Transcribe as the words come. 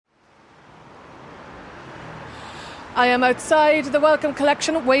I am outside the Welcome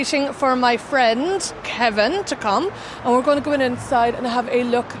Collection waiting for my friend Kevin to come, and we're going to go inside and have a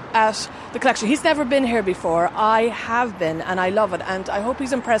look at the collection. He's never been here before. I have been, and I love it, and I hope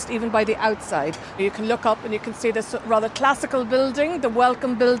he's impressed even by the outside. You can look up and you can see this rather classical building, the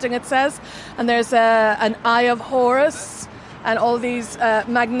Welcome Building it says, and there's an Eye of Horus and all these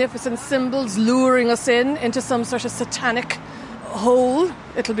magnificent symbols luring us into some sort of satanic hole.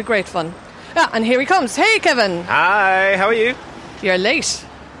 It'll be great fun. Yeah, and here he comes. Hey, Kevin. Hi, how are you? You're late.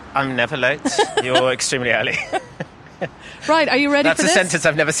 I'm never late. You're extremely early. Right, are you ready for this? That's a sentence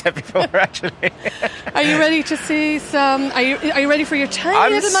I've never said before, actually. Are you ready to see some... Are you ready for your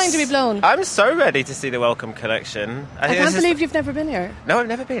tiny little mind to be blown? I'm so ready to see the Welcome Collection. I can't believe you've never been here. No, I've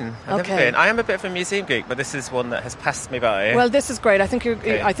never been. Never been. I am a bit of a museum geek, but this is one that has passed me by. Well, this is great. I think you're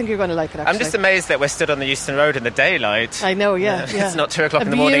going to like it, actually. I'm just amazed that we're stood on the Euston Road in the daylight. I know, yeah. It's not 2 o'clock in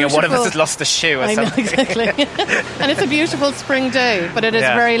the morning and one of us has lost a shoe or something. I know, exactly. And it's a beautiful spring day, but it is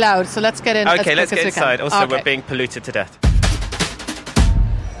very loud, so let's get in Okay, let's get inside. Also, we're being polluted to death.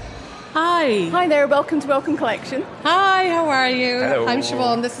 Hi. Hi there, welcome to Welcome Collection. Hi, how are you? Hello. I'm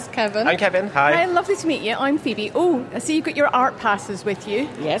Siobhan, this is Kevin. I'm Kevin, hi. Hi, lovely to meet you. I'm Phoebe. Oh, I see you've got your art passes with you.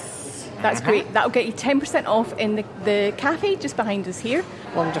 Yes. That's great. That'll get you 10% off in the cafe just behind us here.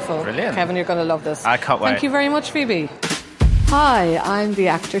 Wonderful. Brilliant. Kevin, you're going to love this. I can't wait. Thank you very much, Phoebe. Hi, I'm the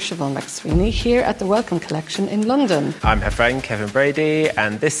actor Siobhan McSweeney here at the Welcome Collection in London. I'm her friend Kevin Brady,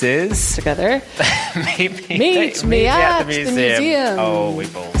 and this is... Together. Meet me at the museum. Oh, we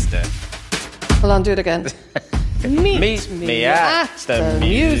ballsed it. Hold on, do it again. Meet me at the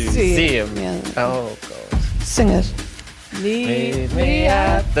museum. Yeah. Oh, God. Sing it. Meet me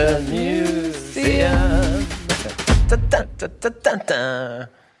at the museum. Da, da, da, da, da.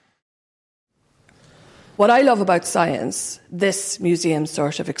 What I love about science, this museum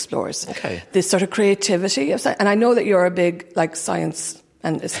sort of explores. Okay. This sort of creativity of science. And I know that you're a big, science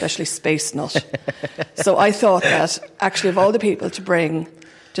and especially space nut. So I thought that, actually, of all the people to bring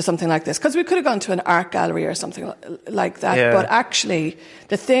to something like this, because we could have gone to an art gallery or something like that, but actually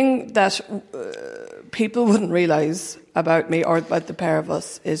the thing that people wouldn't realise about me or about the pair of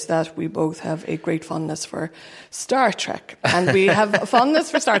us is that we both have a great fondness for Star Trek, and we have a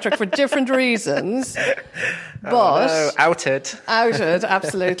fondness for Star Trek for different reasons, but outed,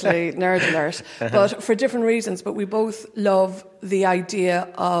 absolutely, nerd alert, but for different reasons. But we both love the idea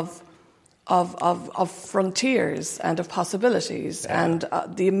of frontiers and of possibilities and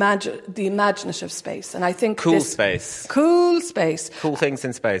the imaginative space. And I think cool space, cool things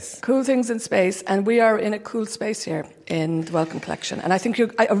in space, and we are in a cool space here in the Welcome Collection. And I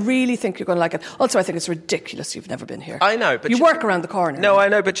really think you're going to like it. Also, I think it's ridiculous you've never been here. I know, but you work around the corner. No, I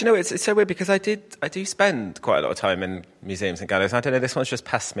know, but it's so weird because I do spend quite a lot of time in museums and galleries. I don't know, this one's just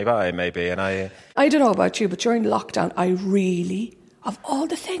passed me by maybe, and I don't know about you, but during lockdown, of all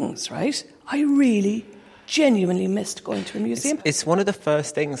the things, right? I really genuinely missed going to a museum. It's one of the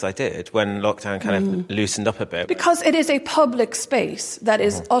first things I did when lockdown kind of loosened up a bit. Because it is a public space that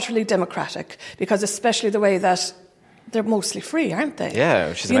is utterly democratic, because especially the way that they're mostly free, aren't they? Yeah,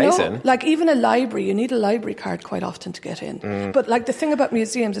 which is amazing. Even a library, you need a library card quite often to get in. But the thing about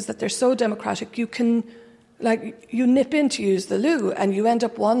museums is that they're so democratic, you can... you nip in to use the loo and you end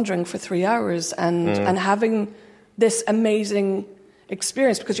up wandering for 3 hours and having this amazing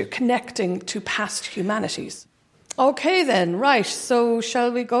experience because you're connecting to past humanities. Okay then, right, so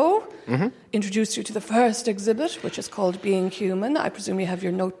shall we go? Introduce you to the first exhibit, which is called Being Human. I presume you have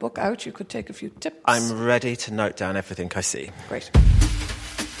your notebook out, you could take a few tips. I'm ready to note down everything I see. Great.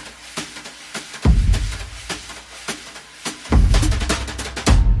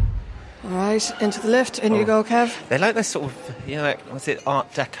 All right, into the lift. In you go, Kev. They like those sort of, what's it,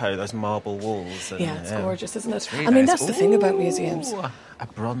 Art Deco, those marble walls. And, it's gorgeous, isn't it? Really I mean, nice. that's the thing about museums. A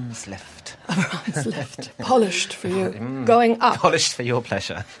bronze lift. A bronze lift. Polished for you. Going up. Polished for your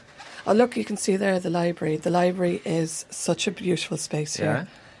pleasure. Oh, look, you can see there the library. The library is such a beautiful space here.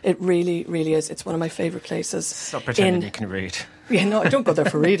 Yeah? It really, really is. It's one of my favourite places. Stop pretending you can read. Yeah, no, I don't go there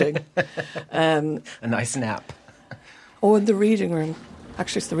for reading. A nice nap. Oh, in the reading room.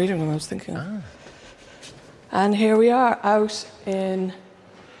 Actually, it's the reading room I was thinking of. And here we are, out in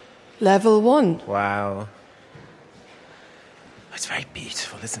level 1. Wow. It's very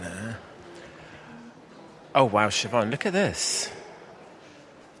beautiful, isn't it? Oh, wow, Siobhan, look at this.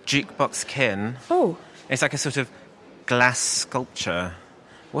 Jukebox Kin. Oh. It's like a sort of glass sculpture.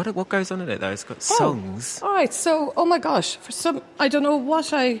 What goes on in it, though? It's got songs. All right, so, oh my gosh, I don't know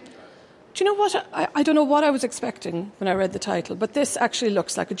what I don't know what I was expecting when I read the title, but this actually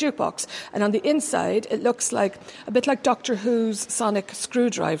looks like a jukebox. And on the inside, it looks like a bit like Doctor Who's sonic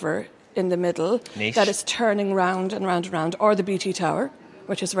screwdriver in the middle Niche. that is turning round and round and round, or the BT Tower,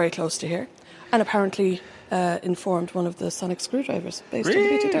 which is very close to here, and apparently informed one of the sonic screwdrivers based on the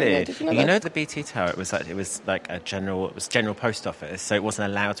BT Tower. Really? Did you know that? The BT Tower, it was like a general post office, so it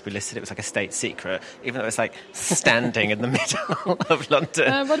wasn't allowed to be listed. It was like a state secret, even though it was like standing in the middle of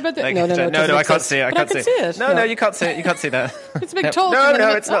London. What about the... Like, no, I can't see it. I But can't see it. No, you can't see it. You can't see that. It's a big tall No,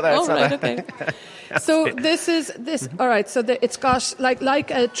 thing. it's not there. It's not right, there. okay. So this is this. All right. So it's got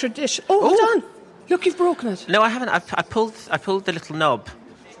like a tradition. Oh, hold on! Look, you've broken it. No, I haven't. I pulled the little knob.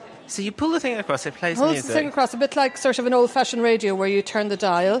 So you pull the thing across, it plays Holds music. the thing across, a bit like sort of an old-fashioned radio where you turn the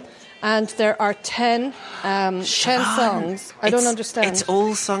dial, and there are 10 songs. I don't understand. It's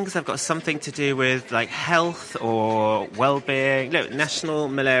all songs that have got something to do with like health or well-being. Look, National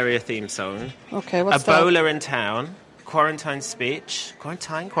Malaria theme song. Okay, what's that? Ebola in town. Quarantine speech.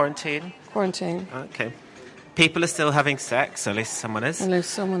 Quarantine. Quarantine. Okay. People are still having sex, or at least someone is. At least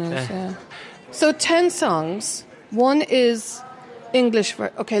someone is, yeah. So 10 songs. One is English.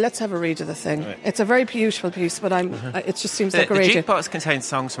 Okay, let's have a read of the thing. Right. It's a very beautiful piece, but it just seems like a The radio. jukebox contains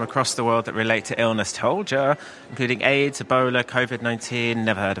songs from across the world that relate to illness, told you, including AIDS, Ebola, COVID-19,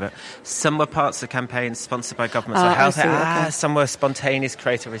 never heard of it. Some were parts of campaigns sponsored by governments or health. I see, okay. Some were spontaneous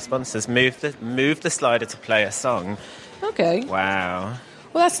creative responses. Move the slider to play a song. Okay. Wow.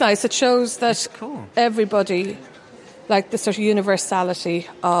 Well, that's nice. It shows that That's cool. everybody, like the sort of universality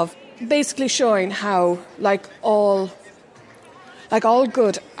of basically showing how, like all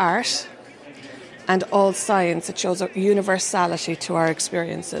good art and all science, it shows a universality to our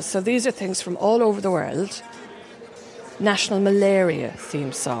experiences. So these are things from all over the world. National Malaria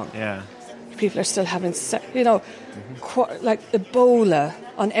theme song. Yeah. People are still having, like Ebola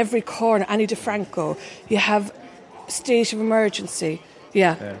on every corner. Annie DeFranco. You have state of emergency.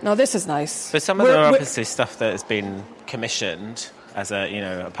 Yeah. No, this is nice. But some of them are obviously stuff that has been commissioned as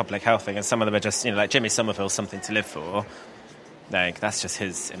a public health thing, and some of them are just, like Jimmy Somerville's Something to Live For. Like, that's just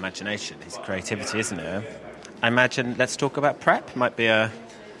his imagination, his creativity, isn't it? I imagine Let's Talk About PrEP might be a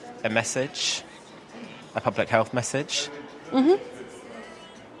message, a public health message. Mm-hmm.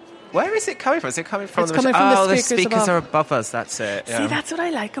 Where is it coming from? Is it coming from It's coming from the speakers are above us, that's it. Yeah. See, that's what I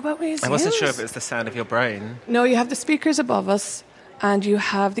like about museums. I wasn't sure if it was the sound of your brain. No, you have the speakers above us, and you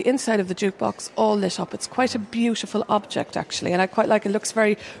have the inside of the jukebox all lit up. It's quite a beautiful object, actually, and I quite like it. It looks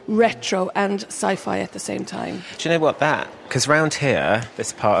very retro and sci-fi at the same time. Do you know what because round here,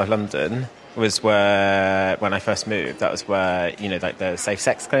 this part of London, was where, when I first moved, that was where, like the safe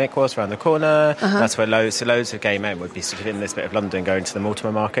sex clinic was around the corner. Uh-huh. That's where loads of gay men would be sort of in this bit of London going to the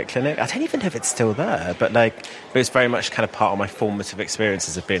Mortimer Market Clinic. I don't even know if it's still there, but it was very much kind of part of my formative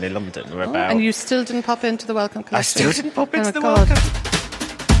experiences of being in London. And you still didn't pop into the Welcome Collection? I still didn't pop into the Welcome.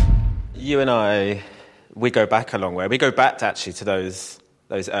 You and I, we go back a long way. We go back actually to those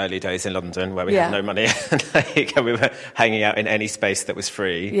early days in London where we had no money and we were hanging out in any space that was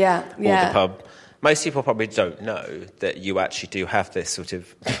free or the pub. Most people probably don't know that you actually do have this sort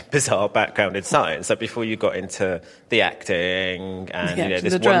of bizarre background in science. So before you got into the acting and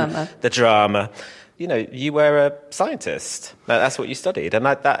the drama, you were a scientist. That's what you studied. And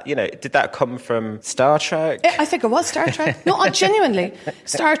did that come from Star Trek? I think it was Star Trek. No, genuinely.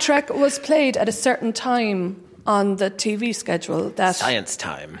 Star Trek was played at a certain time on the TV schedule. That Science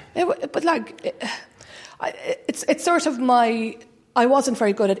time. It's sort of my... I wasn't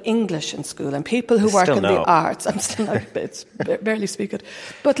very good at English in school, and people who work in the arts... I'm still not, barely speak it.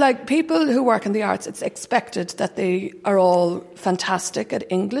 But people who work in the arts, it's expected that they are all fantastic at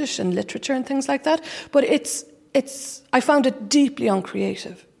English and literature and things like that. But I found it deeply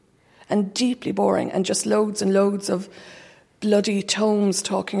uncreative and deeply boring, and just loads and loads of bloody tomes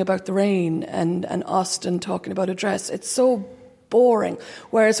talking about the rain and Austen talking about a dress. It's so boring.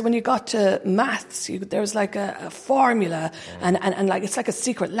 Whereas when you got to maths, there was like a formula and like it's like a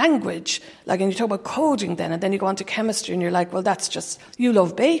secret language. And you talk about coding then, and then you go on to chemistry and you're like, well, that's just, you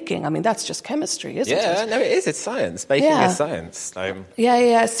love baking. I mean, that's just chemistry, isn't it? Yeah, no, it is. It's science. Baking is science.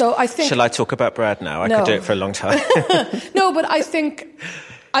 Yeah. So I think... Shall I talk about bread now? I could do it for a long time. No, but I think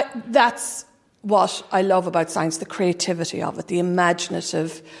that's what I love about science, the creativity of it, the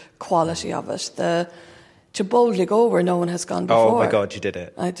imaginative quality of it, to boldly go where no one has gone before. Oh my God, you did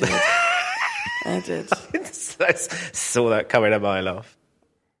it. I did. I did. I saw that coming a mile off.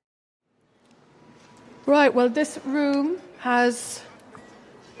 Right, well, this room has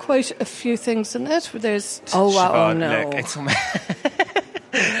quite a few things in it. There's... Oh, wow, Siobhan, no. Look,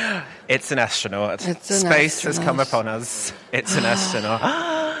 it's an astronaut. Space has come upon us. It's an astronaut.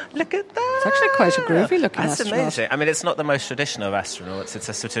 Look at that. It's actually quite a groovy looking That's astronaut. Amazing. I mean, it's not the most traditional of astronauts. It's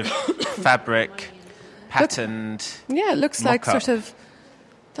a sort of fabric... patterned. Yeah, it looks like sort of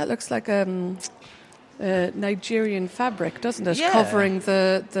That looks like Nigerian fabric, doesn't it? Yeah. Covering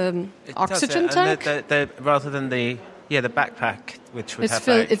the oxygen tank. Rather than the backpack, which would have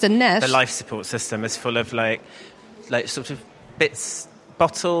it's a net. The life support system is full of like sort of bits,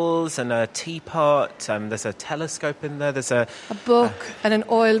 bottles, and a teapot. There's a telescope in there. There's a book and an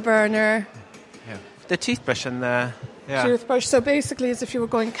oil burner. Yeah, the toothbrush in there. Yeah. Toothbrush. So basically, as if you were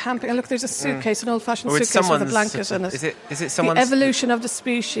going camping. And look, there's a suitcase, an old-fashioned suitcase with a blanket in it. Is it someone's... The evolution of the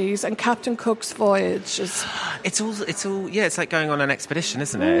species and Captain Cook's voyage is... It's all. Yeah, it's like going on an expedition,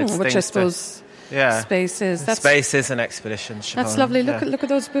 isn't it? Which I suppose space is. Space is an expedition, Siobhan. That's lovely. Look at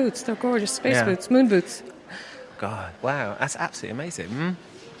those boots. They're gorgeous. Space boots, moon boots. God, wow, that's absolutely amazing.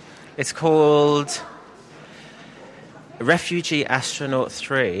 It's called Refugee Astronaut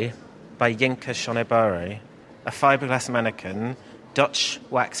 3 by Yinka Shonibari. A fiberglass mannequin, Dutch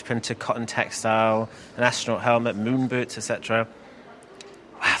wax printed cotton textile, an astronaut helmet, moon boots, etc.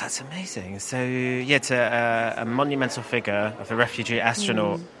 Wow, that's amazing. So, it's a monumental figure of a refugee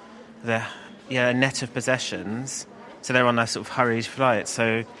astronaut. A net of possessions. So they're on a sort of hurried flight.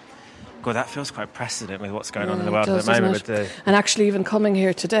 So, God, that feels quite precedent with what's going on in the world at the moment. And actually, even coming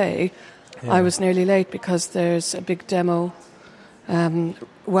here today, I was nearly late because there's a big demo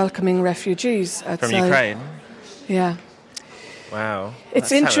welcoming refugees outside. From Ukraine? Yeah. Wow.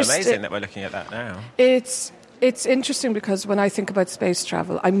 It's interesting. Amazing that we're looking at that now. It's interesting because when I think about space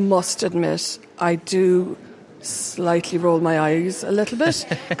travel, I must admit I do slightly roll my eyes a little bit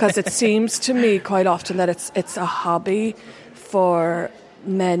because it seems to me quite often that it's a hobby for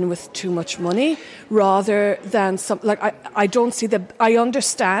men with too much money rather than I don't see I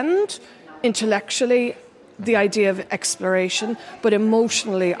understand intellectually the idea of exploration, but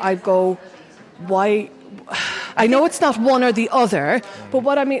emotionally I go, why? I know it's not one or the other, but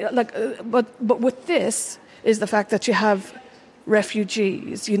what I mean, but with this is the fact that you have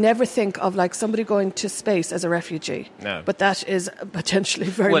refugees. You never think of somebody going to space as a refugee. No. But that is potentially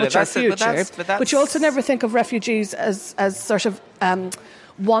very much our future. But you also never think of refugees as sort of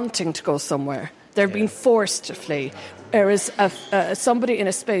wanting to go somewhere. They're being forced to flee. Whereas somebody in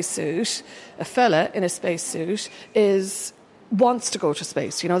a spacesuit, a fella in a spacesuit, wants to go to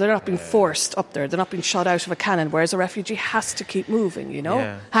space. They're not being forced up there. They're not being shot out of a cannon, whereas a refugee has to keep moving,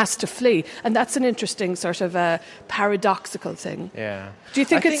 has to flee. And that's an interesting sort of paradoxical thing. Yeah. Do you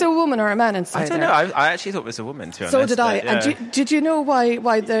think it's a woman or a man inside I don't know. I actually thought it was a woman, to be honest. So did I. Yeah. And did you know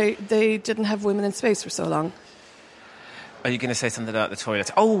why they didn't have women in space for so long? Are you going to say something about the toilet?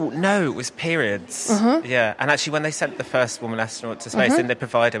 Oh, no, it was periods. Yeah, and actually when they sent the first woman astronaut to space, then they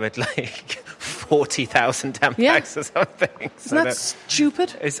provided her with 40,000 Tampax or something. Isn't that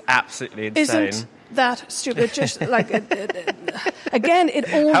stupid? It's absolutely insane. Isn't that stupid? Just again,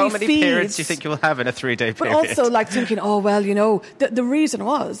 it only How many feeds. periods do you think you'll have in a 3-day period? But also thinking, the reason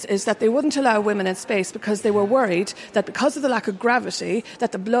is that they wouldn't allow women in space because they were worried that because of the lack of gravity,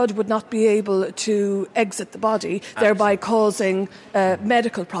 that the blood would not be able to exit the body, thereby causing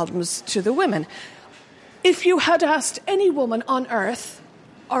medical problems to the women. If you had asked any woman on Earth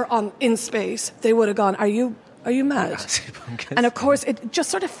or in space, they would have gone, Are you mad? And of course, it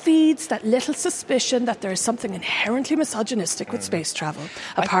just sort of feeds that little suspicion that there is something inherently misogynistic with space travel,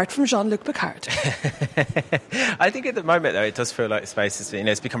 apart from Jean-Luc Picard. I think at the moment, though, it does feel like space is,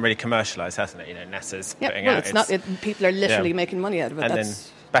 it's become really commercialised, hasn't it? NASA's putting out. It's not. People are literally making money out of it. And then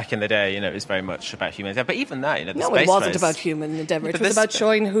back in the day, it was very much about human endeavour. But even that, the space it wasn't race, about human endeavour. It was about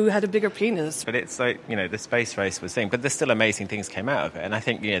showing who had a bigger penis. But it's like, the space race was thing. But there's still amazing things came out of it. And I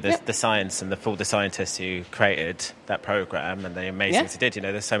think, the science and the scientists who created that programme and the amazing things they did,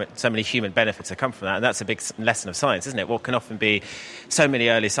 there's so many human benefits that come from that. And that's a big lesson of science, isn't it? What can often be, so many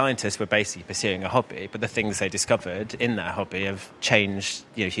early scientists were basically pursuing a hobby, but the things they discovered in that hobby have changed,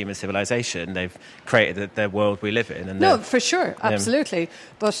 human civilization. They've created the world we live in. And for sure, absolutely.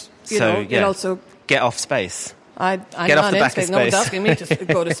 But it also get off space. I'm get not off the back of space. No one's asking me to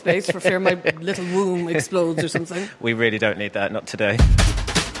go to space for fear my little womb explodes or something. We really don't need that, not today.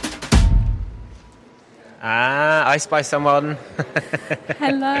 I spy someone.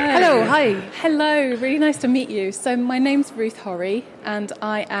 Hello, hi. Hello, really nice to meet you. So my name's Ruth Horry and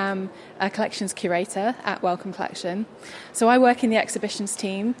I am a collections curator at Wellcome Collection. So I work in the exhibitions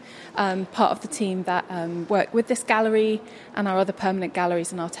team, part of the team that work with this gallery and our other permanent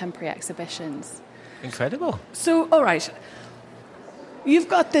galleries and our temporary exhibitions. Incredible. So, all right, you've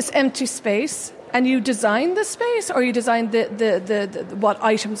got this empty space And you design the space, or you design the what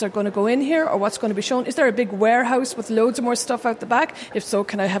items are going to go in here, or what's going to be shown? Is there a big warehouse with loads of more stuff out the back? If so,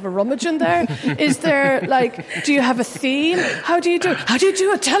 can I have a rummage in there? Is there, like, do you have a theme? How do you do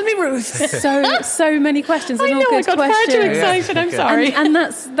it? Tell me, Ruth. So many questions. And I know, all good I got questions. far too excited. I'm sorry. And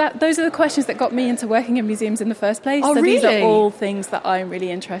those are the questions that got me into working in museums in the first place. Oh, so really? These are all things that I'm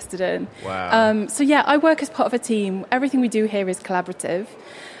really interested in. Wow. So yeah, I work as part of a team. Everything we do here is collaborative.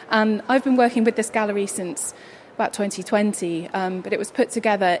 And I've been working with this gallery since about 2020, but it was put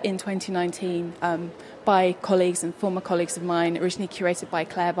together in 2019 by colleagues and former colleagues of mine, originally curated by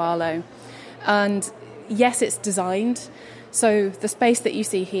Claire Barlow. And yes, it's designed. So the space that you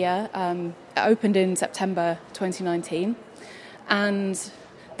see here opened in September 2019. And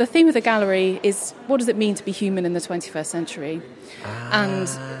the theme of the gallery is, what does it mean to be human in the 21st century? And,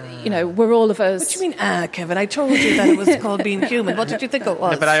 we're all of us... What do you mean, Kevin? I told you that it was called being human. What did you think it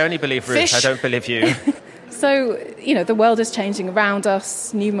was? No, but I only believe Ruth. Fish? I don't believe you. So, the world is changing around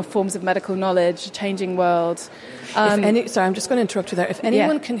us, new forms of medical knowledge, a changing world. Sorry, I'm just going to interrupt you there. If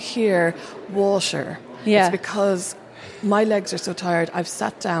anyone can hear water, it's because my legs are so tired. I've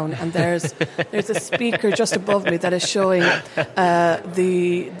sat down, and there's a speaker just above me that is showing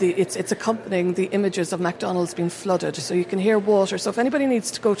it's accompanying the images of McDonald's being flooded, so you can hear water. So if anybody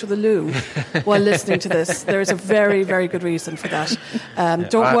needs to go to the loo while listening to this, there is a very, very good reason for that.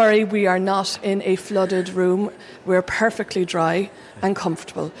 Don't worry, we are not in a flooded room. We're perfectly dry and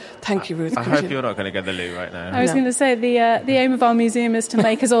comfortable. Thank you, Ruth. I hope you're not going to go to the loo right now. I was going to say the aim of our museum is to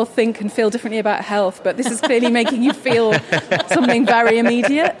make us all think and feel differently about health, but this is clearly making you feel something very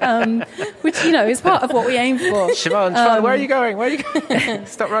immediate, which is part of what we aim for. Siobhan, where are you going?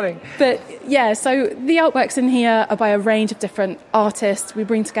 Stop running. But yeah, so the artworks in here are by a range of different artists. We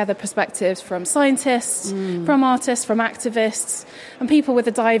bring together perspectives from scientists, from artists, from activists, and people with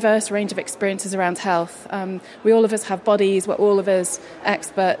a diverse range of experiences around health. All of us have bodies. We're all of us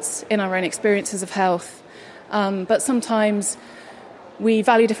experts in our own experiences of health. But sometimes we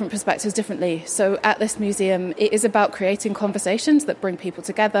value different perspectives differently. So at this museum, it is about creating conversations that bring people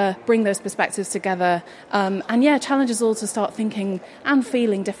together, bring those perspectives together, and challenge us all to start thinking and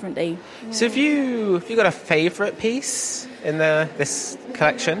feeling differently. So have you got a favourite piece in this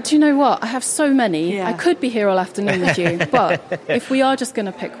collection? Do you know what? I have so many. Yeah. I could be here all afternoon with you, but if we are just going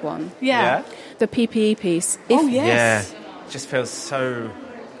to pick one, the PPE piece. Oh, yes. Yeah, it just feels so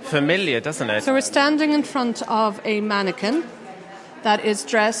familiar, doesn't it? So we're standing in front of a mannequin that is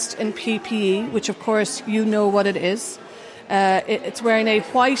dressed in PPE, which of course you know what it is. It's wearing a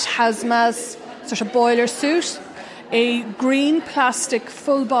white hazmat sort of boiler suit, a green plastic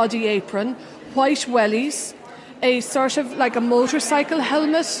full body apron, white wellies, a sort of like a motorcycle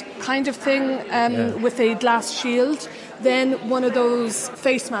helmet kind of thing with a glass shield, then one of those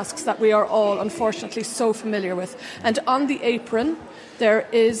face masks that we are all unfortunately so familiar with. And on the apron there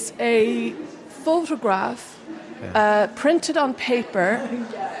is a photograph printed on paper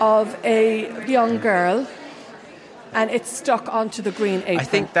of a young girl, and it's stuck onto the green apron. I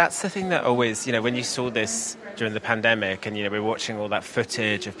think that's the thing that always, when you saw this during the pandemic and, we were watching all that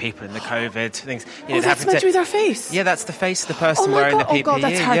footage of people in the COVID things. That's meant to be their face? Yeah, that's the face of the person wearing the PPE. Oh, God,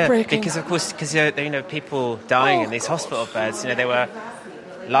 that's heartbreaking. Yeah, because, of course, people dying in these hospital beds, they were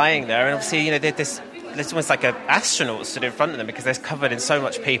lying there, and obviously, there's almost like an astronaut stood in front of them because they're covered in so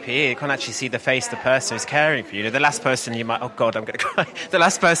much PPE. You can't actually see the face of the person who's caring for you. The last person you might... Oh, God, I'm going to cry. The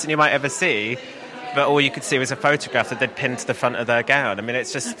last person you might ever see, but all you could see was a photograph that they'd pinned to the front of their gown. I mean,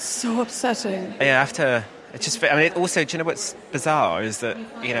 it's just... That's so upsetting. Yeah, also, do you know what's bizarre is that,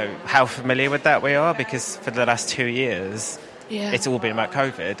 how familiar with that we are? Because for the last 2 years... Yeah. It's all been about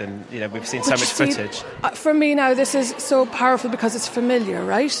COVID, and we've seen so much footage. For me now, this is so powerful because it's familiar,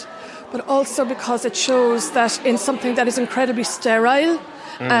 right? But also because it shows that in something that is incredibly sterile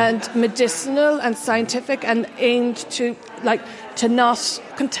and medicinal and scientific and aimed to not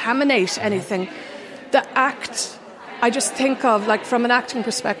contaminate anything, the act, I just think of, from an acting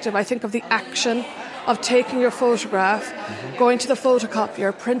perspective, I think of the action of taking your photograph, going to the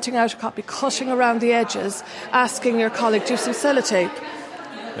photocopier, printing out a copy, cutting around the edges, asking your colleague to do some sellotape.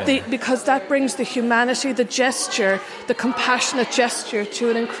 Because that brings the humanity, the gesture, the compassionate gesture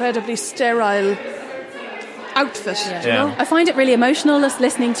to an incredibly sterile outfit. Yeah. You know? I find it really emotional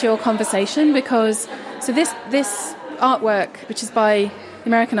listening to your conversation because this artwork, which is by the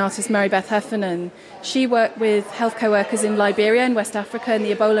American artist Mary Beth Heffernan, she worked with healthcare workers in Liberia and West Africa in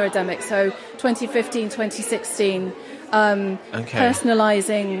the Ebola epidemic, so 2015, 2016,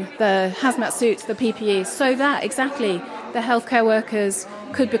 personalising the hazmat suits, the PPE, so that exactly the healthcare workers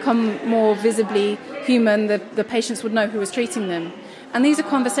could become more visibly human, the patients would know who was treating them. And these are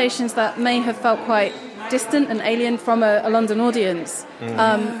conversations that may have felt quite distant and alien from a London audience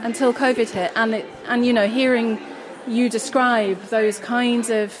until COVID hit. And you know, hearing you describe those kinds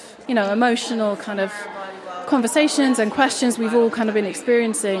of, you know, emotional kind of conversations and questions we've all kind of been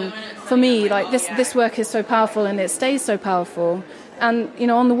experiencing, for me, like this work is so powerful and it stays so powerful. And, you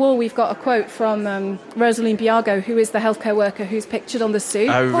know, on the wall we've got a quote from Rosaline Biago, who is the healthcare worker who's pictured on the suit.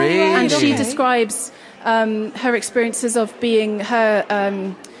 Oh, really? And she describes her experiences of being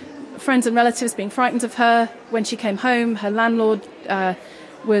her friends and relatives being frightened of her when she came home. Her landlord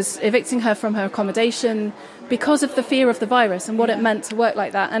was evicting her from her accommodation because of the fear of the virus and what it meant to work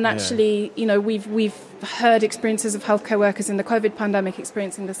like that. And actually, you know, we've heard experiences of healthcare workers in the COVID pandemic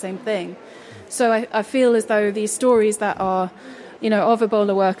experiencing the same thing. So I feel as though these stories that are, you know, of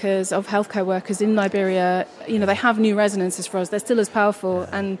Ebola workers, of healthcare workers in Liberia, you know, they have new resonances for us. They're still as powerful.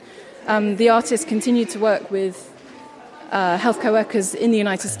 And the artists continue to work with healthcare workers in the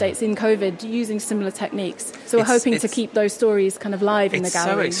United States in COVID using similar techniques. So we're hoping to keep those stories kind of live in the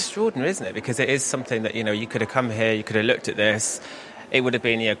gallery. It's so extraordinary, isn't it? Because it is something that, you know, you could have come here, you could have looked at this, it would have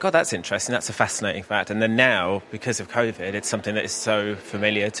been, yeah, God, that's interesting, that's a fascinating fact. And then now, because of COVID, it's something that is so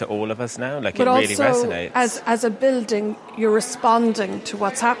familiar to all of us now. Like, but it really resonates. As a building, you're responding to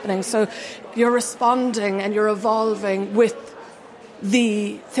what's happening. So you're responding and you're evolving with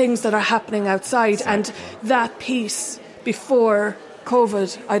the things that are happening outside. Exactly. And that piece, before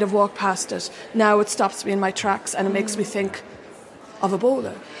COVID, I'd have walked past it. Now it stops me in my tracks and it makes me think of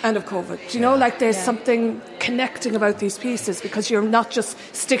Ebola and of COVID. Do you know, like there's something connecting about these pieces, because you're not just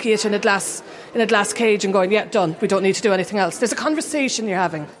sticking it in a glass cage and going, yeah, done, we don't need to do anything else. There's a conversation you're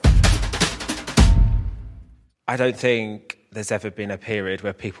having. I don't think there's ever been a period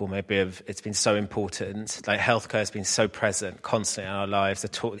where people maybe have, it's been so important, like healthcare has been so present constantly in our lives.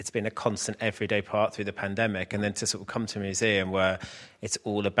 It's been a constant everyday part through the pandemic, and then to sort of come to a museum where it's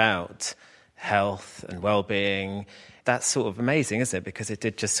all about health and well-being, that's sort of amazing, isn't it? Because it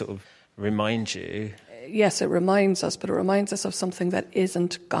did just sort of remind you. Yes, it reminds us, but it reminds us of something that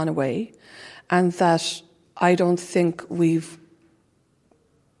isn't gone away and that I don't think we've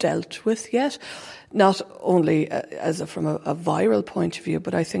dealt with yet. Not only from a viral point of view,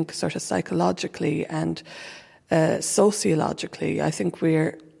 but I think sort of psychologically and sociologically, I think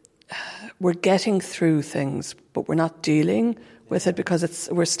we're getting through things, but we're not dealing with it because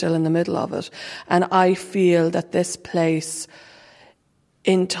we're still in the middle of it. And I feel that this place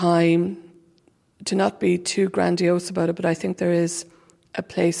in time, to not be too grandiose about it, but I think there is a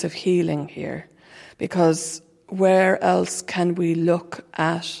place of healing here, because where else can we look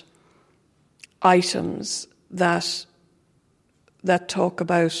at items that talk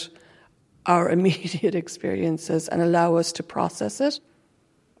about our immediate experiences and allow us to process it?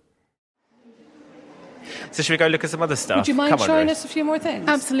 So should we go look at some other stuff? Would you mind showing us a few more things?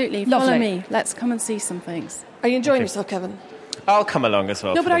 Absolutely. Lovely. Follow me. Let's come and see some things. Are you enjoying yourself, Kevin? I'll come along as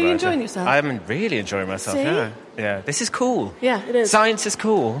well. No, but are you enjoying yourself? I'm really enjoying myself, See? Yeah. This is cool. Yeah, it is. Science is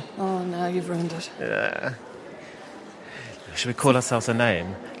cool. Oh, no, you've ruined it. Yeah. Should we call ourselves a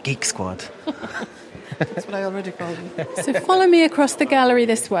name? Geek Squad. That's what I already called them. So follow me across the gallery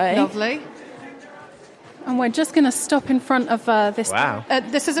this way. Lovely. And we're just going to stop in front of this. Wow.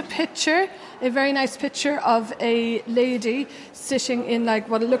 This is a picture, a very nice picture of a lady sitting in like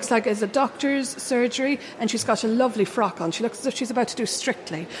what it looks like is a doctor's surgery, and she's got a lovely frock on. She looks as if she's about to do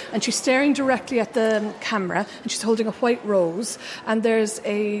Strictly, and she's staring directly at the camera, and she's holding a white rose, and there's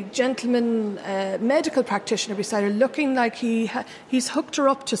a gentleman medical practitioner beside her looking like he's hooked her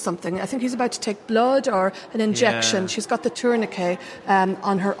up to something. I think he's about to take blood or an injection. Yeah. She's got the tourniquet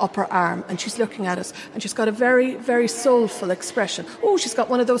on her upper arm, and she's looking at us, and she's got a very, very soulful expression. Oh, she's got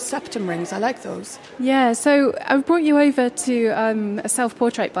one of those septum rings. I like those. Yeah, so I brought you over to a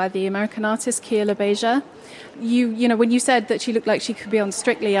self-portrait by the American artist Kia LaBeija. You know, when you said that she looked like she could be on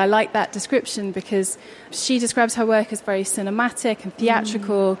Strictly, I like that description because she describes her work as very cinematic and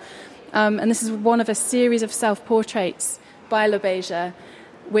theatrical. And this is one of a series of self-portraits by LaBeija,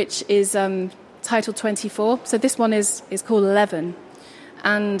 which is titled 24. So this one is called 11.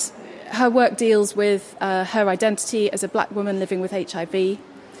 And her work deals with her identity as a black woman living with HIV.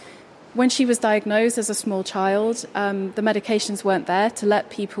 When she was diagnosed as a small child, the medications weren't there to let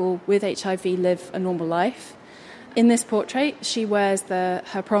people with HIV live a normal life. In this portrait, she wears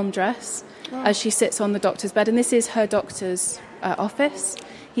her prom dress as she sits on the doctor's bed, and this is her doctor's office.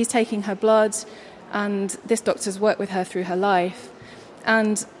 He's taking her blood, and this doctor's worked with her through her life.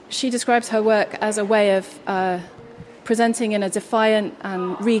 And she describes her work as a way of presenting in a defiant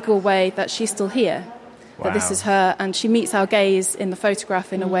and regal way that she's still here. that this is her, and she meets our gaze in the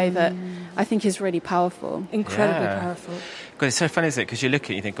photograph in a way that I think is really powerful. Incredibly powerful. Because it's so funny, isn't it? Because you look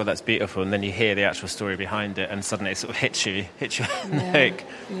at it, you think, "Oh, that's beautiful," and then you hear the actual story behind it, and suddenly it sort of hits you,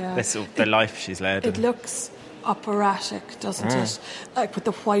 the life she's led. It looks operatic, doesn't it? Like with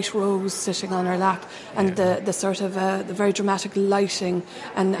the white rose sitting on her lap, and the sort of the very dramatic lighting,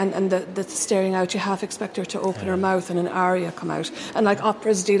 and the staring out. You half expect her to open her mouth and an aria come out. And like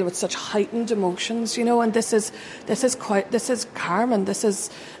operas deal with such heightened emotions, and this is Carmen. This is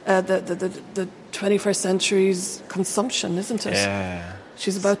the 21st century's consumption, isn't it? Yeah.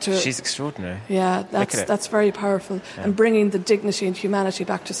 She's extraordinary. Yeah, that's very powerful. Yeah. And bringing the dignity and humanity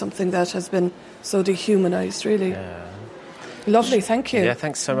back to something that has been so dehumanised, really. Yeah. Lovely, thank you. Yeah,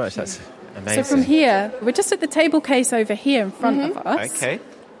 thanks so much. That's amazing. So from here, we're just at the table case over here in front of us. Okay.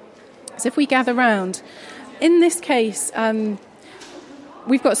 So if we gather round, in this case,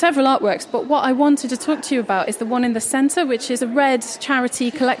 we've got several artworks, but what I wanted to talk to you about is the one in the centre, which is a red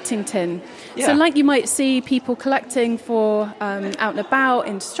charity collecting tin. Yeah. So like you might see people collecting for out and about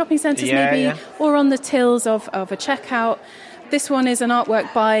in shopping centres or on the tills of a checkout. This one is an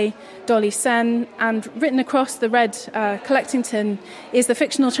artwork by Dolly Sen, and written across the red collecting tin is the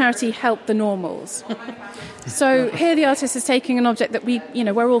fictional charity Help the Normals. So here the artist is taking an object that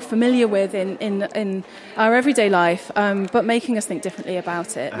we're all familiar with in our everyday life, but making us think differently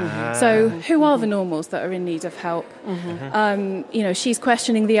about it. So who are the normals that are in need of help? She's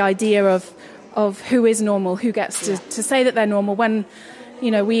questioning the idea of who is normal, who gets to say that they're normal when,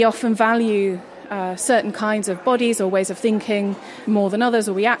 we often value certain kinds of bodies or ways of thinking more than others,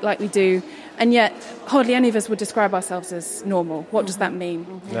 or we act like we do, and yet hardly any of us would describe ourselves as normal. What does that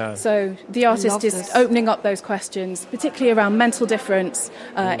mean? Yeah. So the artist is opening up those questions, particularly around mental difference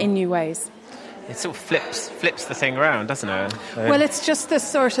in new ways. It sort of flips the thing around, doesn't it? Well, it's just this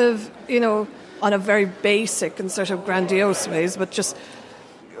sort of, on a very basic and sort of grandiose ways, but just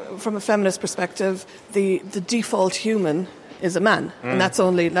from a feminist perspective, the default human is a man, and that's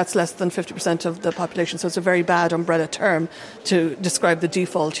less than 50% of the population, so it's a very bad umbrella term to describe the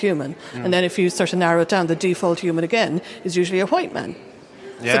default human. And then if you sort of narrow it down, the default human again is usually a white man.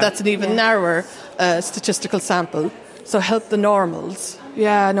 So that's an even narrower statistical sample. So help the normals.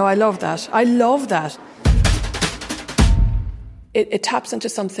 Yeah, no, I love that. It taps into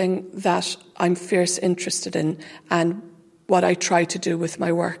something that I'm fierce interested in, and what I try to do with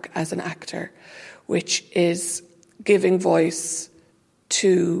my work as an actor, which is giving voice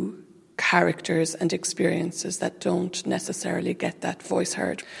to characters and experiences that don't necessarily get that voice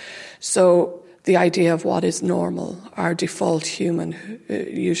heard. So the idea of what is normal, our default human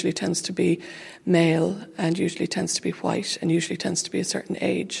usually tends to be male and usually tends to be white and usually tends to be a certain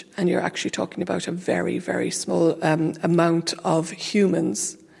age. And you're actually talking about a very, very small amount of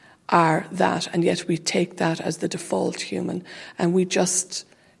humans are that, and yet we take that as the default human, and we just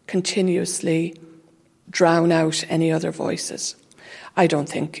continuously drown out any other voices. I don't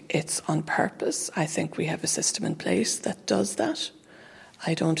think it's on purpose. I think we have a system in place that does that.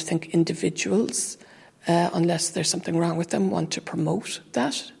 I don't think individuals, unless there's something wrong with them, want to promote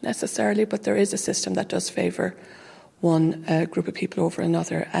that necessarily, but there is a system that does favour one group of people over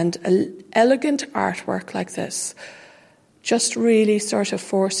another. And elegant artwork like this just really sort of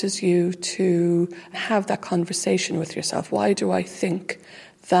forces you to have that conversation with yourself. Why do I think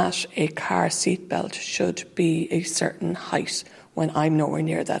that a car seatbelt should be a certain height when I'm nowhere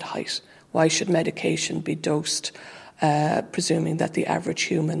near that height? Why should medication be dosed, presuming that the average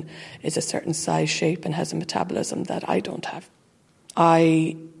human is a certain size, shape, and has a metabolism that I don't have?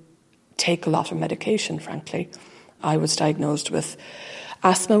 I take a lot of medication, frankly. I was diagnosed with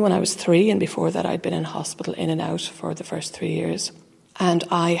asthma when I was 3, and before that I'd been in hospital in and out for the first 3 years. And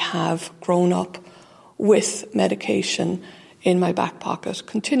I have grown up with medication in my back pocket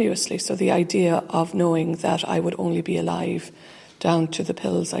continuously. So the idea of knowing that I would only be alive down to the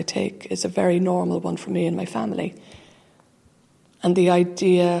pills I take is a very normal one for me and my family. And the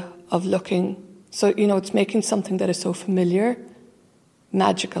idea of it's making something that is so familiar,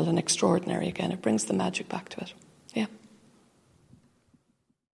 magical and extraordinary again. It brings the magic back to it. Yeah.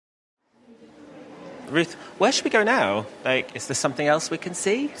 Ruth, where should we go now? Is there something else we can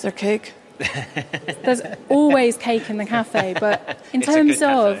see? Is there cake? There's always cake in the cafe, but in terms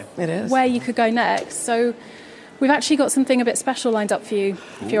of where you could go next, so we've actually got something a bit special lined up for you,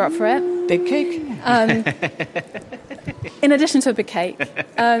 if you're up for it. Big cake? In addition to a big cake.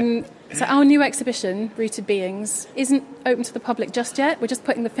 So our new exhibition, Rooted Beings, isn't open to the public just yet. We're just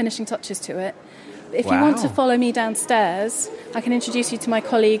putting the finishing touches to it. if you want to follow me downstairs, I can introduce you to my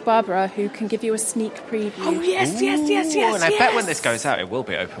colleague Barbara, who can give you a sneak preview. Oh, yes. And I bet when this goes out, it will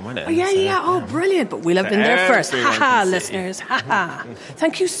be open, won't it? Oh, yeah. Oh, brilliant. But we'll have been there first. Ha-ha, listeners. Ha-ha.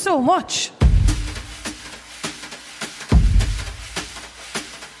 Thank you so much.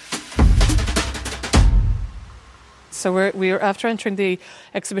 So we're after entering the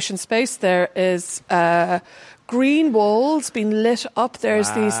exhibition space. There is green walls being lit up.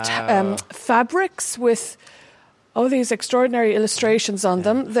 There's these fabrics with these extraordinary illustrations on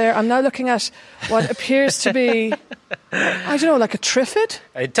them. I'm now looking at what appears to be, I don't know, like a triffid.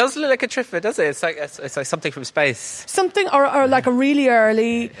 It does look like a triffid, does it? It's like something from space. Something, or like a really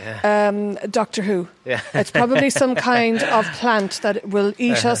early Doctor Who. Yeah. It's probably some kind of plant that will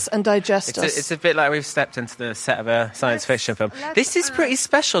eat us and digest us. It's a bit like we've stepped into the set of a science fiction film. This is pretty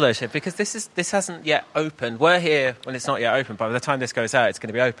special, though, because this hasn't yet opened. We're here when it's not yet open. By the time this goes out, it's going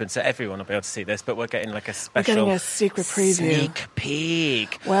to be open, so everyone will be able to see this. But we're getting like a special... We're getting a secret preview. Sneak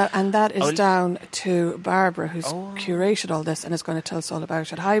peek. Well, and that is down to Barbara, who's curated all this and is going to tell us all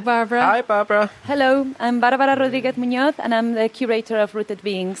about it. Hi, Barbara. Hi, Barbara. Hello, I'm Barbara Rodriguez Muñoz, and I'm the curator of Rooted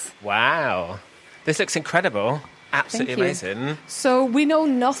Beings. Wow. This looks incredible. Absolutely amazing. So we know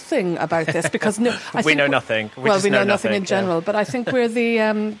nothing about this because we know nothing. We know nothing in general. But I think we're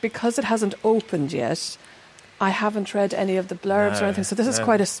the because it hasn't opened yet. I haven't read any of the blurbs or anything. So this is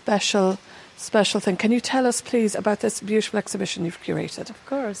quite a special thing. Can you tell us, please, about this beautiful exhibition you've curated? Of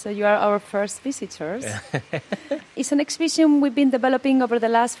course. You are our first visitors. It's an exhibition we've been developing over the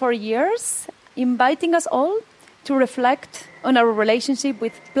last 4 years, inviting us all to reflect on our relationship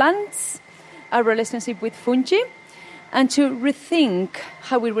with plants, our relationship with fungi, and to rethink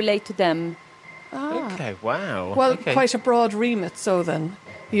how we relate to them. Okay, wow. Well, quite a broad remit, so then.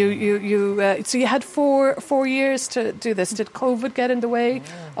 So you had four years to do this. Did COVID get in the way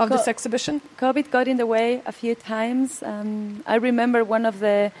of this exhibition? COVID got in the way a few times. I remember one of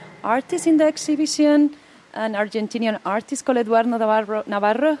the artists in the exhibition, an Argentinian artist called Eduardo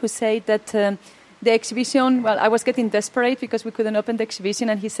Navarro, who said that the exhibition, I was getting desperate because we couldn't open the exhibition,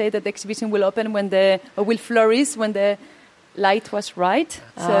 and he said that the exhibition will open will flourish when the light was right.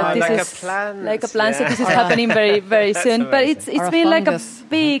 So this like is a plant. Like a plant. So this is happening very, very soon. But it's been like a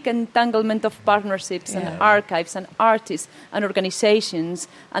big entanglement of partnerships and archives and artists and organizations,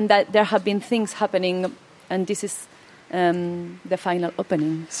 and that there have been things happening, and this is the final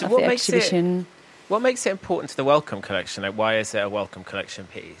opening of the exhibition. What makes it important to the Wellcome Collection? Like, why is it a Wellcome Collection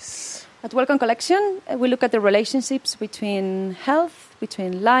piece? At Wellcome Collection, we look at the relationships between health,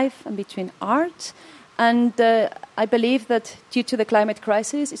 between life, and between art. And I believe that due to the climate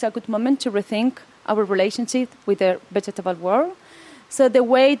crisis, it's a good moment to rethink our relationship with the vegetable world. So the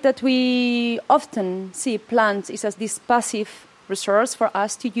way that we often see plants is as this passive resource for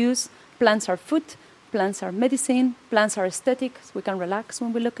us to use. Plants are food, plants are medicine, plants are aesthetics. We can relax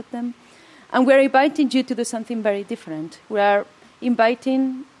when we look at them. And we're inviting you to do something very different. We are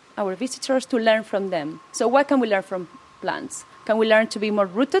inviting our visitors to learn from them. So what can we learn from plants? Can we learn to be more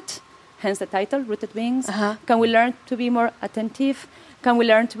rooted? Hence the title, Rooted Beings. Can we learn to be more attentive? Can we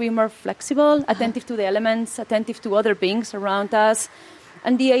learn to be more flexible, attentive to the elements, attentive to other beings around us?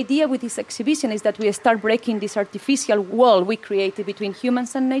 And the idea with this exhibition is that we start breaking this artificial wall we created between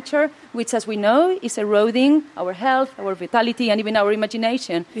humans and nature, which, as we know, is eroding our health, our vitality, and even our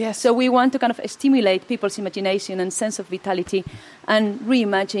imagination. Yes. So we want to kind of stimulate people's imagination and sense of vitality and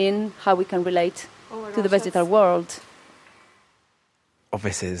reimagine how we can relate to the vegetal world.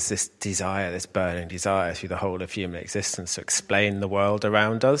 Obviously, there's this desire, this burning desire through the whole of human existence to explain the world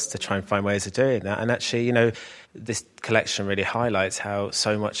around us, to try and find ways of doing that. And actually, this collection really highlights how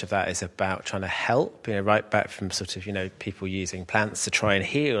so much of that is about trying to help, right back from sort of, people using plants to try and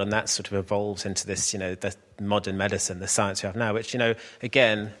heal. And that sort of evolves into this, the modern medicine, the science we have now, which,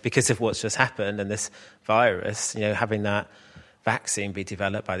 again, because of what's just happened and this virus, having that vaccine be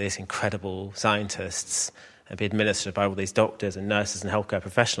developed by these incredible scientists and be administered by all these doctors and nurses and healthcare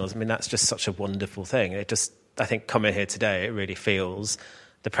professionals. I mean, that's just such a wonderful thing. I think coming here today, it really feels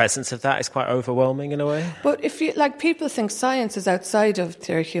the presence of that is quite overwhelming in a way. But if people think science is outside of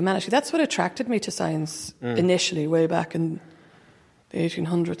their humanity. That's what attracted me to science initially, way back in the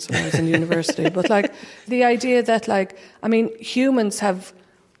 1800s when I was in university. But the idea that humans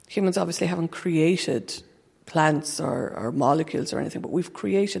obviously haven't created plants or molecules or anything, but we've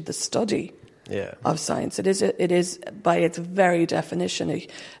created the study of science. It is by its very definition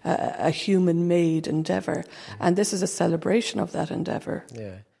a human-made endeavour, and this is a celebration of that endeavour.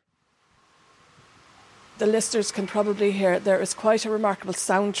 Yeah. The listeners can probably hear there is quite a remarkable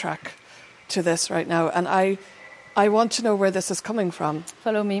soundtrack to this right now, and I want to know where this is coming from.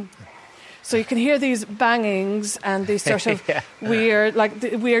 Follow me. So you can hear these bangings and these sort of weird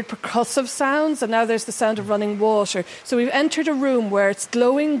percussive sounds, and now there's the sound of running water. So we've entered a room where it's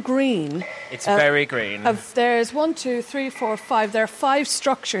glowing green. It's very green. There's 1, 2, 3, 4, 5. There are 5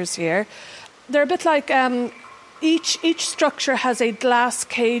 structures here. They're a bit like... Each structure has a glass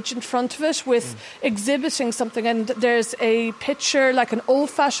cage in front of it with exhibiting something, and there's a picture, like an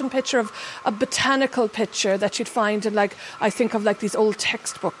old-fashioned picture of a botanical picture that you'd find in, like, I think of like these old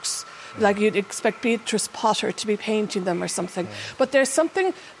textbooks. Like you'd expect Beatrice Potter to be painting them or something. But there's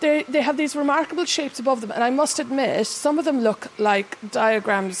something, they have these remarkable shapes above them, and I must admit, some of them look like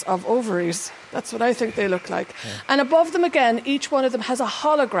diagrams of ovaries. That's what I think they look like. Yeah. And above them again, each one of them has a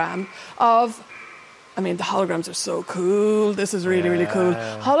hologram of... I mean, the holograms are so cool. This is really, really cool.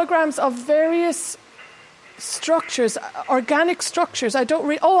 Holograms of various structures, organic structures. I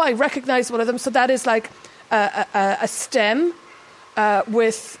recognise one of them. So that is like a stem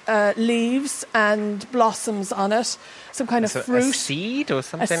with leaves and blossoms on it. Some kind of fruit. A seed or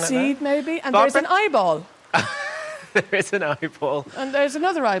something like that? A seed, maybe. And Barbara? There's an eyeball. There is an eyeball. And there's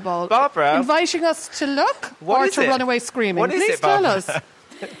another eyeball. Barbara? Inviting us to look or to run away screaming. What is Please it, Barbara? tell us.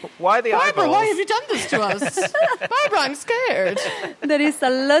 Why the Barbara, eyeballs? why have you done this to us? Barbara, I'm scared. There is a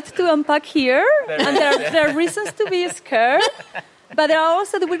lot to unpack here, and there are reasons to be scared, but there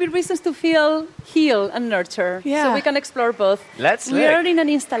will be reasons to feel heal and nurture. Yeah. So we can explore both. We are in an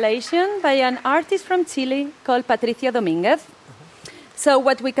installation by an artist from Chile called Patricia Dominguez. So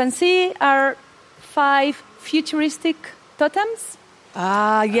what we can see are 5 futuristic totems.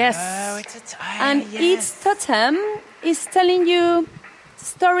 Ah, yes. Each totem is telling you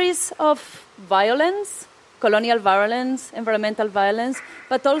stories of violence, colonial violence, environmental violence,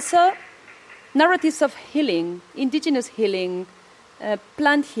 but also narratives of healing, indigenous healing,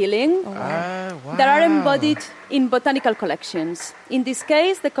 plant healing that are embodied in botanical collections. In this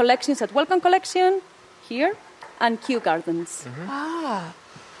case, the collections at Wellcome Collection here and Kew Gardens.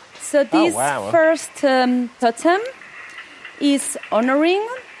 So this first totem is honoring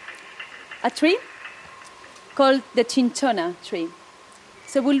a tree called the Cinchona tree.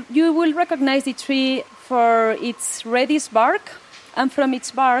 So you will recognize the tree for its reddish bark, and from its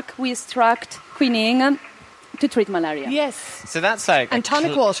bark we extract quinine to treat malaria. Yes. So that's like... And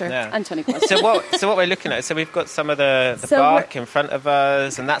tonic water. Yeah. And tonic water. So what we're looking at, so we've got some of the bark in front of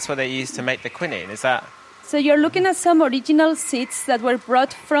us, and that's what they use to make the quinine, is that... So you're looking at some original seeds that were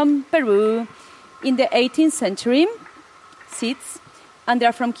brought from Peru in the 18th century, seeds, and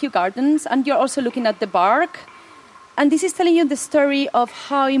they're from Kew Gardens, and you're also looking at the bark. And this is telling you the story of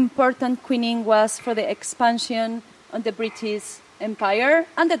how important quinine was for the expansion of the British Empire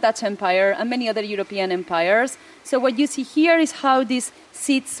and the Dutch Empire and many other European empires. So what you see here is how these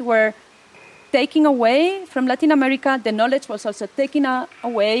seeds were taken away from Latin America. The knowledge was also taken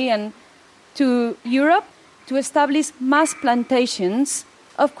away and to Europe to establish mass plantations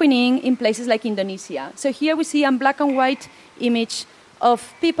of quinine in places like Indonesia. So here we see a black and white image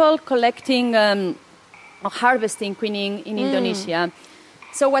of people collecting harvesting quinine in Indonesia.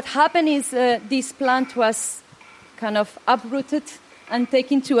 So what happened is this plant was kind of uprooted and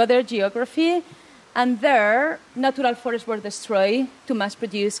taken to other geography, and there natural forests were destroyed to mass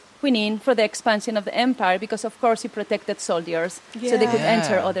produce quinine for the expansion of the empire, because of course it protected soldiers so they could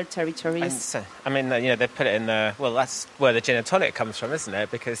enter other territories. And so, I mean, they put it in that's where the gin and tonic comes from, isn't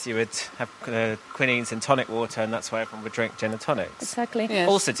it? Because you would have quinines in tonic water, and that's why everyone would drink gin and tonics. Exactly. Yes.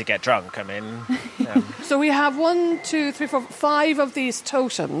 Also to get drunk, I mean. So we have 1, 2, 3, 4, 5 of these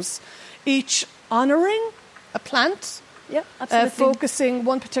totems, each honouring a plant. Yeah, absolutely. Focusing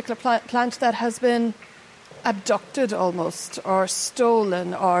one particular plant that has been abducted almost, or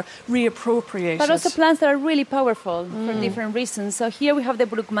stolen, or reappropriated. But also plants that are really powerful for different reasons. So here we have the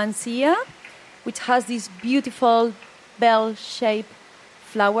Brugmansia, which has this beautiful bell-shaped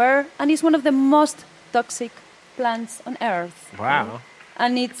flower, and is one of the most toxic plants on Earth. Wow.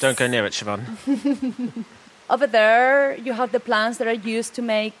 And it's... Don't go near it, Siobhan. Over there, you have the plants that are used to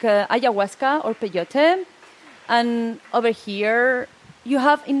make ayahuasca or peyote. And over here, you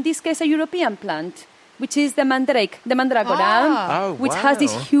have, in this case, a European plant, which is the mandrake, the mandragora, which has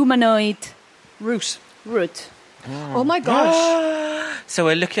this humanoid root. Oh my gosh. So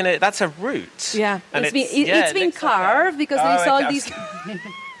we're looking at... That's a root. Yeah. And it's been carved because there's all these...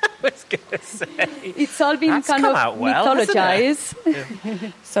 I was going to say. It's all been kind of mythologized.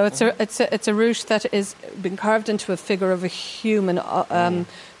 So it's a root that is been carved into a figure of a human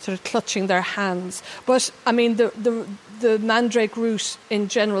sort of clutching their hands. But, I mean, the mandrake root in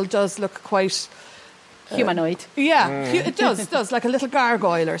general does look quite... humanoid. Yeah, it does, like a little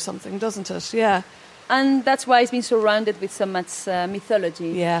gargoyle or something, doesn't it? Yeah. And that's why it's been surrounded with so much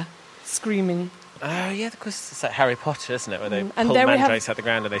mythology. Yeah. screaming. Oh, yeah, because it's like Harry Potter, isn't it? Where they And pull there mandrakes out the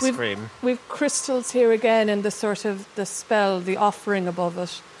ground and they scream. We've crystals here again in the sort of the spell, the offering above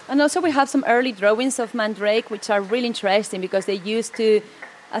it. And also we have some early drawings of mandrake, which are really interesting because they used to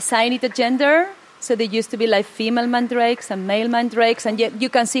assign it a gender. So they used to be like female mandrakes and male mandrakes, and yet you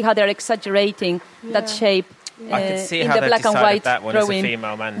can see how they're exaggerating that shape I can see in how the they black and decided white that one drawing. is a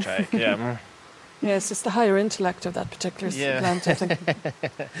female mandrake, yeah. Yes, it's the higher intellect of that particular plant, I think.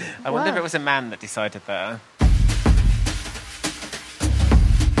 I wonder if it was a man that decided that.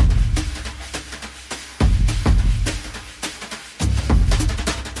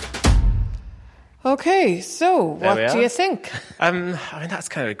 Okay, so what do you think? I mean, that's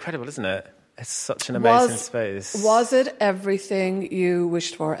kind of incredible, isn't it? It's such an amazing space. Was it everything you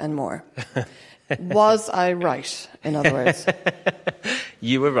wished for and more? Was I right, in other words?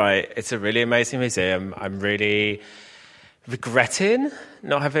 You were right. It's a really amazing museum. I'm really regretting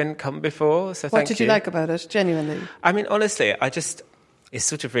not having come before, so thank you. What did you like about it, genuinely? I mean, honestly, it's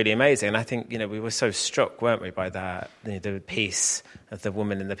sort of really amazing. And I think, we were so struck, weren't we, by that, the piece of the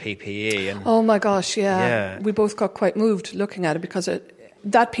woman in the PPE. And oh my gosh, yeah. We both got quite moved looking at it because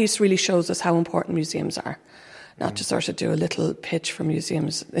that piece really shows us how important museums are. Not to sort of do a little pitch for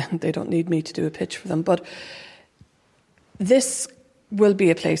museums. They don't need me to do a pitch for them. But this will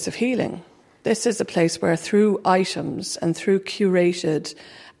be a place of healing. This is a place where through items and through curated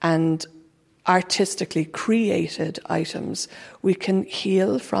and artistically created items, we can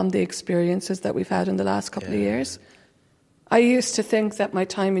heal from the experiences that we've had in the last couple of years. I used to think that my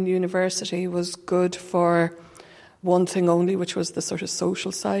time in university was good for one thing only, which was the sort of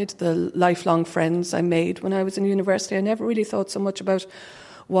social side, the lifelong friends I made when I was in university. I never really thought so much about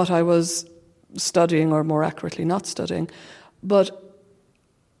what I was studying, or more accurately, not studying. But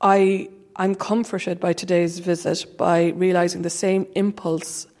I'm comforted by today's visit by realising the same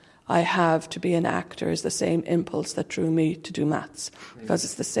impulse I have to be an actor is the same impulse that drew me to do maths, because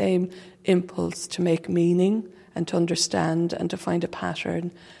it's the same impulse to make meaning and to understand and to find a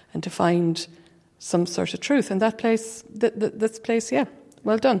pattern and to find some sort of truth. And that place, this place, yeah,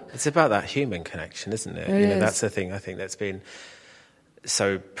 well done. It's about that human connection, isn't it? It is. That's the thing I think that's been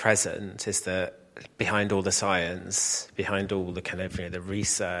so present, is that behind all the science, behind all the kind of the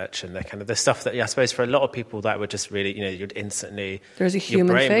research and the kind of the stuff that I suppose for a lot of people that would just really you'd instantly there's a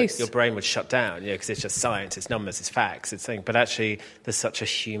human face. Your brain would shut down, because it's just science, it's numbers, it's facts, it's things. But actually, there's such a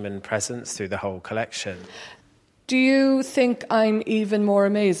human presence through the whole collection. Do you think I'm even more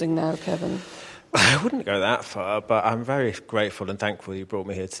amazing now, Kevin? I wouldn't go that far, but I'm very grateful and thankful you brought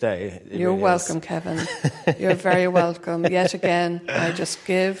me here today. You're really welcome, Kevin. You're very welcome. Yet again, I just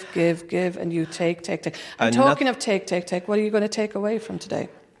give, and you take. And talking of take, what are you going to take away from today?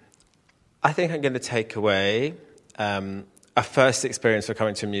 I think I'm going to take away a first experience of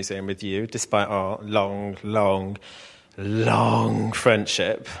coming to a museum with you, despite our long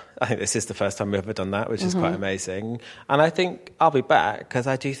friendship. I think this is the first time we've ever done that, which is quite amazing. And I think I'll be back, because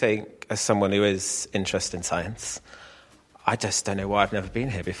I do think, as someone who is interested in science, I just don't know why I've never been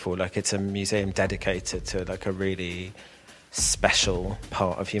here before. It's a museum dedicated to a really special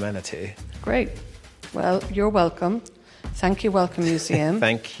part of humanity. Great. Well, you're welcome. Thank you, Welcome Museum.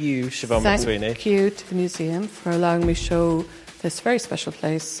 Thank you, Siobhan McSweeney. Thank you to the museum for allowing me to show this very special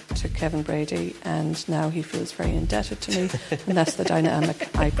place to Kevin Brady, and now he feels very indebted to me, and that's the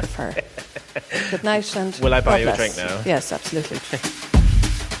dynamic I prefer. Good night, and will I buy you bless. a drink now? Yes, absolutely.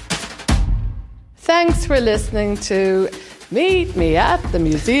 Thanks for listening to Meet Me at the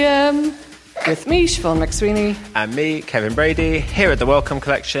Museum with me, Siobhan McSweeney. And me, Kevin Brady, here at the Wellcome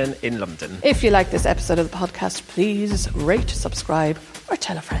Collection in London. If you like this episode of the podcast, please rate, subscribe, or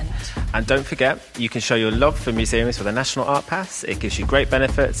tell a friend. And don't forget, you can show your love for museums with a National Art Pass. It gives you great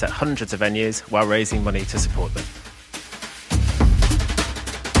benefits at hundreds of venues while raising money to support them.